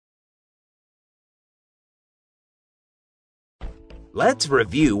Let's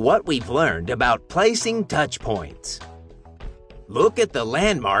review what we've learned about placing touch points. Look at the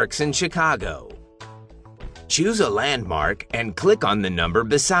landmarks in Chicago. Choose a landmark and click on the number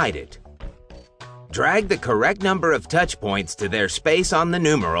beside it. Drag the correct number of touch points to their space on the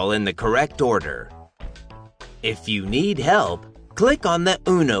numeral in the correct order. If you need help, click on the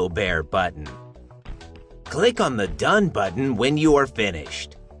Uno Bear button. Click on the Done button when you are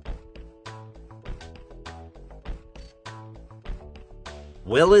finished.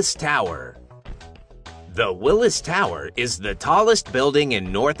 Willis Tower. The Willis Tower is the tallest building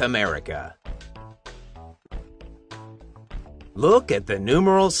in North America. Look at the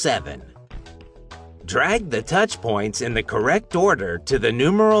numeral 7. Drag the touch points in the correct order to the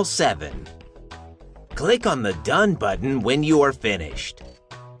numeral 7. Click on the Done button when you are finished.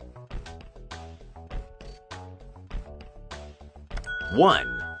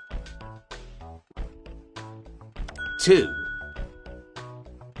 1, 2,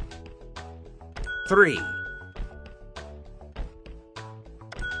 3,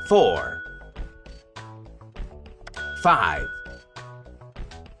 4, 5,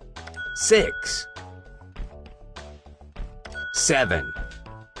 6, 7.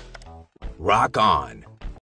 Rock on!